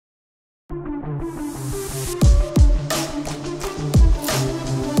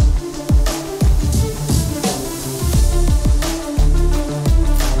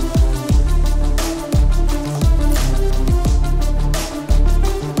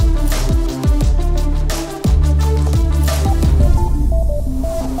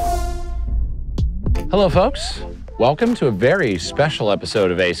Hello, folks. Welcome to a very special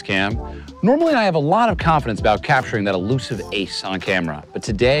episode of Ace Cam. Normally, I have a lot of confidence about capturing that elusive ace on camera, but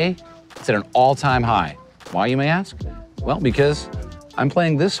today, it's at an all-time high. Why, you may ask? Well, because I'm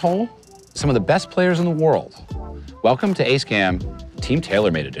playing this hole with some of the best players in the world. Welcome to Ace Cam Team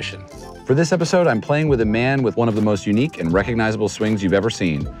TaylorMade edition. For this episode, I'm playing with a man with one of the most unique and recognizable swings you've ever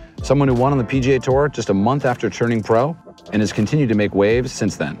seen. Someone who won on the PGA Tour just a month after turning pro and has continued to make waves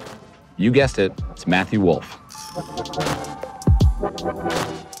since then. You guessed it, it's Matthew Wolff.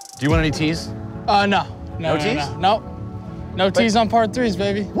 Do you want any tees? No tees? No tees on par threes,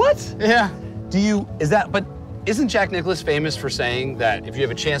 baby. What? Yeah. But isn't Jack Nicklaus famous for saying that if you have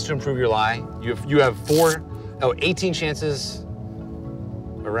a chance to improve your lie, you have 18 chances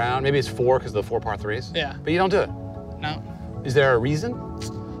around, maybe it's 4 because of the 4 par threes? Yeah. But you don't do it? No. Is there a reason?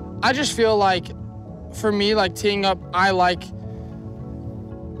 I just feel like, for me, like teeing up,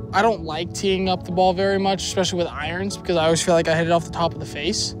 I don't like teeing up the ball very much, especially with irons, because I always feel like I hit it off the top of the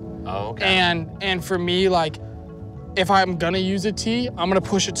face. Oh, okay. And for me, like, if I'm gonna use a tee, I'm gonna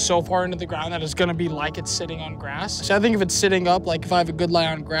push it so far into the ground that it's gonna be like it's sitting on grass. So I think if it's sitting up, like if I have a good lie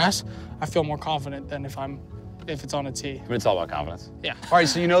on grass, I feel more confident than if it's on a tee. I mean, it's all about confidence. Yeah. All right,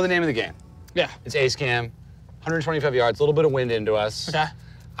 so you know the name of the game. Yeah. It's Ace Cam, 125 yards, a little bit of wind into us. Okay.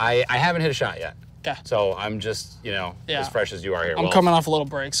 I haven't hit a shot yet. Okay. So I'm just, as fresh as you are here. I'm coming off a little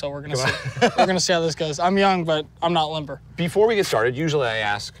break, so we're gonna see. We're gonna see how this goes. I'm young, but I'm not limber. Before we get started, usually I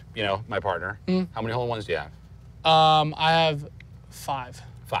ask, my partner, how many hole-in-ones do you have? I have 5.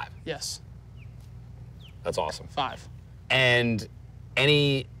 5. Yes. That's awesome. 5. And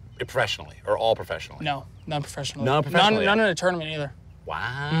any professionally or all professionally? No, none professionally. None professionally? None in a tournament either.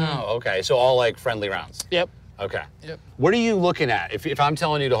 Wow. Okay. So all like friendly rounds. Yep. Okay. Yep. What are you looking at? If I'm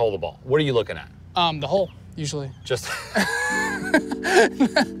telling you to hold the ball, what are you looking at? The hole, usually. Just.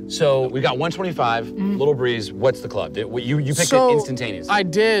 So we got 125, little breeze. What's the club? You picked it instantaneously. I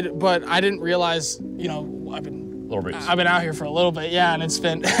did, but I didn't realize, Little breeze. I've been out here for a little bit, yeah, and it's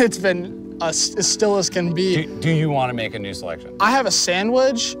been as still as can be. Do you want to make a new selection? I have a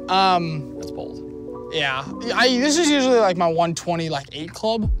sandwich. That's bold. Yeah, this is usually like my 120 8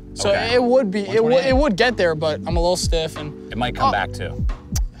 club, so Okay. it would be it would get there, but I'm a little stiff and It might come back too.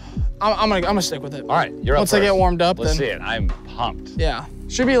 I'm gonna stick with it. All right, you're up Once first. I get warmed up, Let's then see it. I'm pumped. yeah,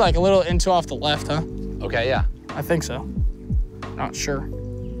 should be like a little into off the left, huh? Okay, yeah. I think so. Not sure.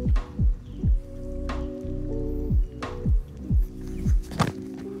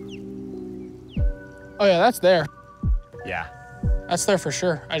 Oh yeah, that's there. Yeah. That's there for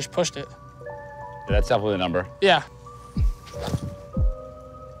sure. I just pushed it. That's definitely the number. Yeah.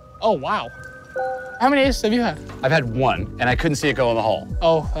 Oh wow. How many aces have you had? I've had 1, and I couldn't see it go in the hole.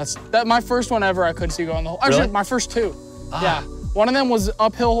 Oh, that's my first one ever. I couldn't see go in the hole. Actually, Really? my first 2. Yeah. One of them was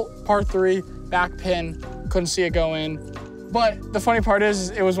uphill par 3, back pin. Couldn't see it go in. But the funny part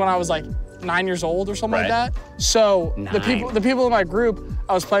is, it was when I was like 9 years old or something like Right. that. So 9. the people in my group,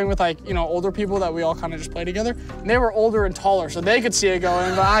 I was playing with older people that we all kind of just play together. And they were older and taller, so they could see it go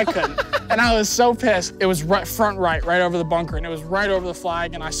in, but I couldn't. And I was so pissed. It was front right over the bunker, and it was right over the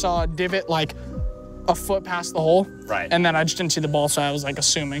flag, and I saw a divot like a foot past the hole. Right. And then I just didn't see the ball, so I was like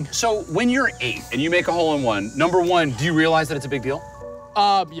assuming. So when you're 8 and you make a hole-in-one, number 1, do you realize that it's a big deal?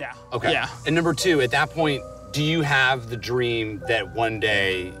 Yeah. Okay. Yeah. And number 2, at that point, do you have the dream that one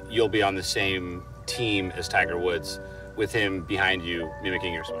day you'll be on the same team as Tiger Woods with him behind you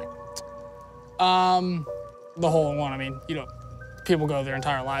mimicking your swing? The hole-in-one, I mean, people go their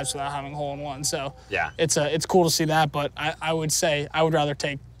entire lives without having a hole-in-one, so Yeah. it's cool to see that, but I would say I would rather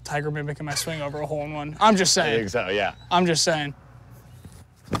take Tiger mimicking my swing over a hole-in-one. I'm just saying. I think so, yeah. I'm just saying.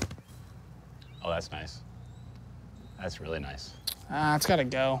 Oh, that's nice. That's really nice. It's gotta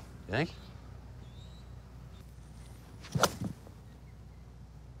go. You think?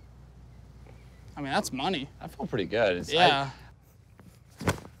 I mean, that's money. I feel pretty good. Yeah.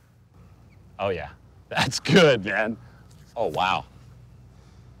 Oh, yeah. That's good, man. Oh, wow.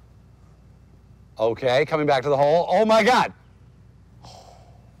 Okay, coming back to the hole. Oh, my God.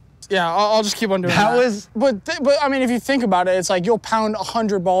 Yeah, I'll just keep on doing that. That was... But I mean, if you think about it, it's like you'll pound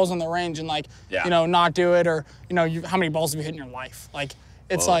 100 balls on the range and not do it, or how many balls have you hit in your life? Like,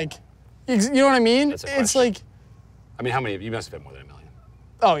 it's like, you know what I mean? That's a It's question. like, I mean, how many? You must have hit more than 1 million.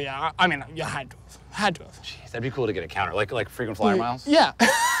 oh yeah, I mean, you had to have. Jeez, that'd be cool to get a counter, like frequent flyer miles. Yeah.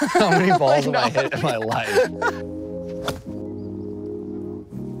 How many balls have I hit in my life?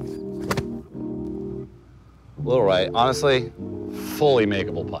 Little right, honestly, fully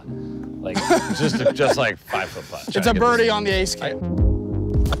makeable putt. Like just like 5-foot putt. It's a birdie on the ace cam.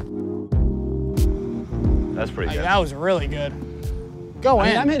 That's pretty good. That was really good. Go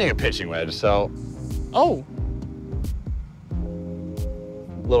in. I'm hitting a pitching wedge, so Oh.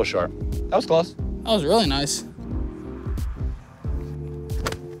 A little short. That was close. That was really nice.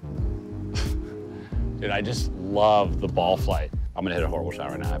 Dude, I just love the ball flight. I'm gonna hit a horrible shot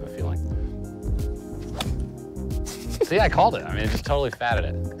right now, I have a feeling. See, I called it. I mean, it just totally fatted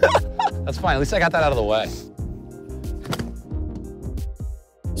it. That's fine, at least I got that out of the way.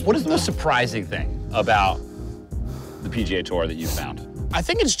 What is the most surprising thing about the PGA Tour that you found? I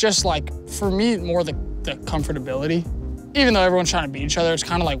think it's just like, for me, more the comfortability. Even though everyone's trying to beat each other, it's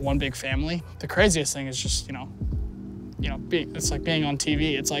kind of like one big family. The craziest thing is just, it's like being on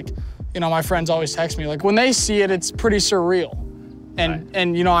TV. It's like, my friends always text me, like, when they see it, it's pretty surreal. And,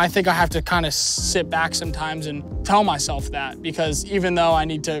 right. I think I have to kind of sit back sometimes and tell myself that, because even though I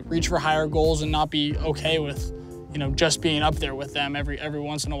need to reach for higher goals and not be okay with, just being up there with them every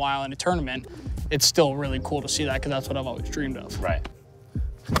once in a while in a tournament, it's still really cool to see that, because that's what I've always dreamed of. Right.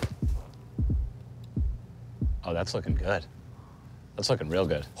 Oh, that's looking good. That's looking real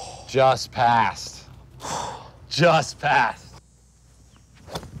good. Just passed. Just passed.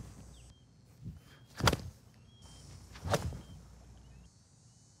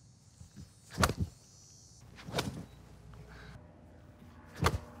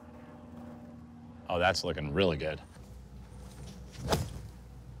 Oh, that's looking really good.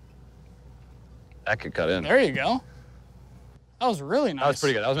 That could cut in. There you go. That was really nice. That was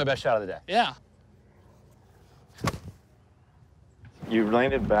pretty good. That was my best shot of the day. Yeah. You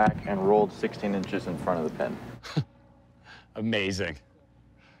landed back and rolled 16 inches in front of the pin. Amazing.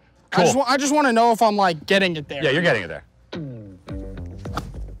 Cool. I just want to know if I'm like getting it there. Yeah, you're getting it there.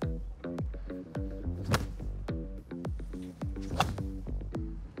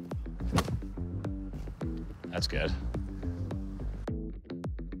 That's good.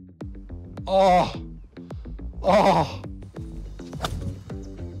 Oh. Oh.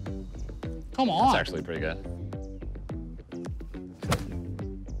 Come on. That's actually pretty good.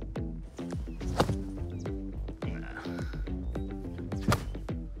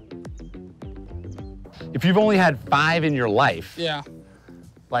 If you've only had 5 in your life, Yeah.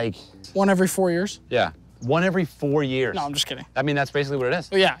 like... One every 4 years? Yeah. 1 every 4 years. No, I'm just kidding. I mean, that's basically what it is.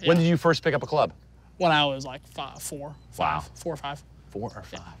 Oh, yeah. When did you first pick up a club? When I was like 4. Wow. 4 or 5. 4 or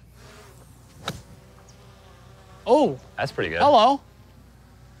 5. Yeah. Oh. That's pretty good. Hello.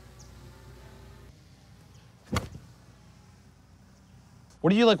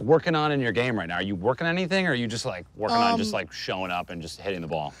 What are you like working on in your game right now? Are you working on anything, or are you just like working on just like showing up and just hitting the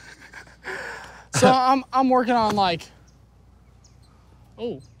ball? So I'm working on like,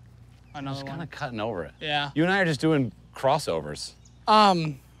 another Just one. kind of cutting over it. Yeah. You and I are just doing crossovers.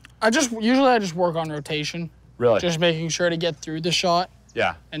 I usually just work on rotation. Really? Just making sure to get through the shot.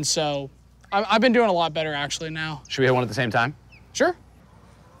 Yeah. And so I've been doing a lot better actually now. Should we hit one at the same time? Sure.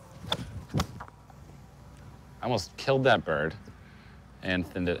 I almost killed that bird and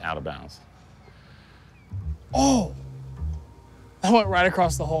thinned it out of bounds. Oh. That went right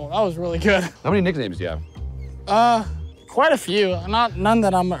across the hole. That was really good. How many nicknames do you have? Quite a few. None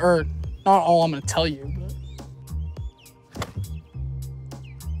that not all I'm gonna tell you, but.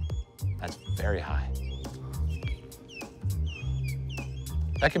 That's very high.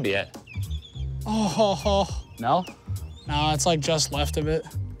 That could be it. Oh. No? No, it's like just left of it.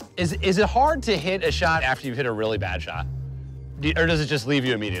 Is it hard to hit a shot after you've hit a really bad shot? Or does it just leave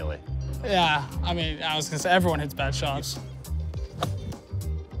you immediately? Yeah, I mean, I was gonna say everyone hits bad shots.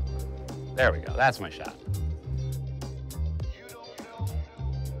 There we go, that's my shot.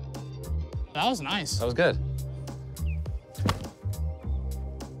 That was nice. That was good.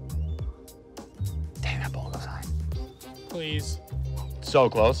 Dang, that ball goes high. Please. So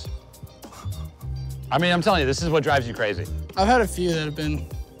close. I mean, I'm telling you, this is what drives you crazy. I've had a few that have been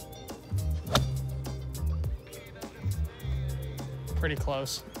pretty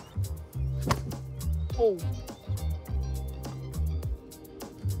close. Oh.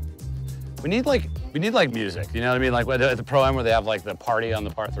 We need like music, you know what I mean? Like at the Pro-Am where they have like the party on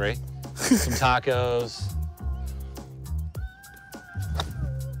the par 3. Some tacos.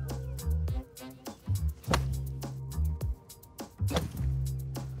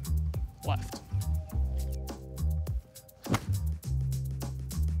 Left.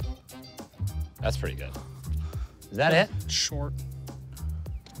 That's pretty good. Is that it? Short.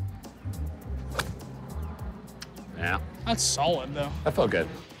 Yeah. That's solid though. That felt good.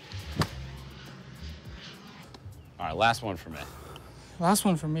 All right, last one for me. Last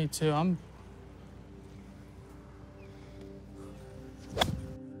one for me too.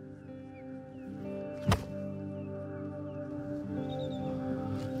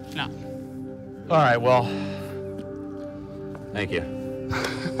 No. All right, well, thank you.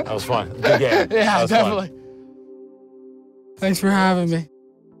 That was fun. Good game. Yeah, definitely. Fun. Thanks for having me.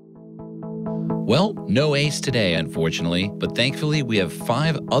 Well, no ace today, unfortunately, but thankfully we have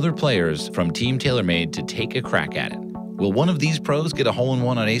 5 other players from Team TaylorMade to take a crack at it. Will one of these pros get a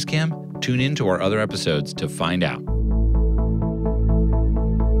hole-in-one on Ace Cam? Tune in to our other episodes to find out.